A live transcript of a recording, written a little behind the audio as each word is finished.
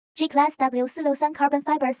G-Class W463 carbon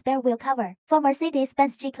fiber spare wheel cover. For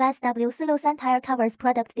Mercedes-Benz G-Class W463 tire covers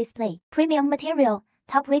product display. Premium material.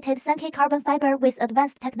 Top-rated 3K carbon fiber with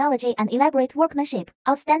advanced technology and elaborate workmanship.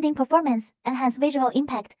 Outstanding performance. Enhance visual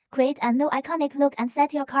impact. Create a new iconic look and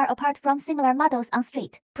set your car apart from similar models on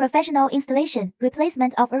street. Professional installation.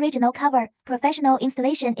 Replacement of original cover. Professional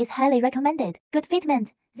installation is highly recommended. Good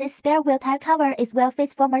fitment. This spare wheel tire cover is well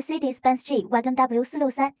fit for Mercedes-Benz G-Wagon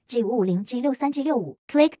W463, G55, G63, G63.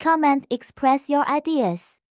 Click comment, express your ideas.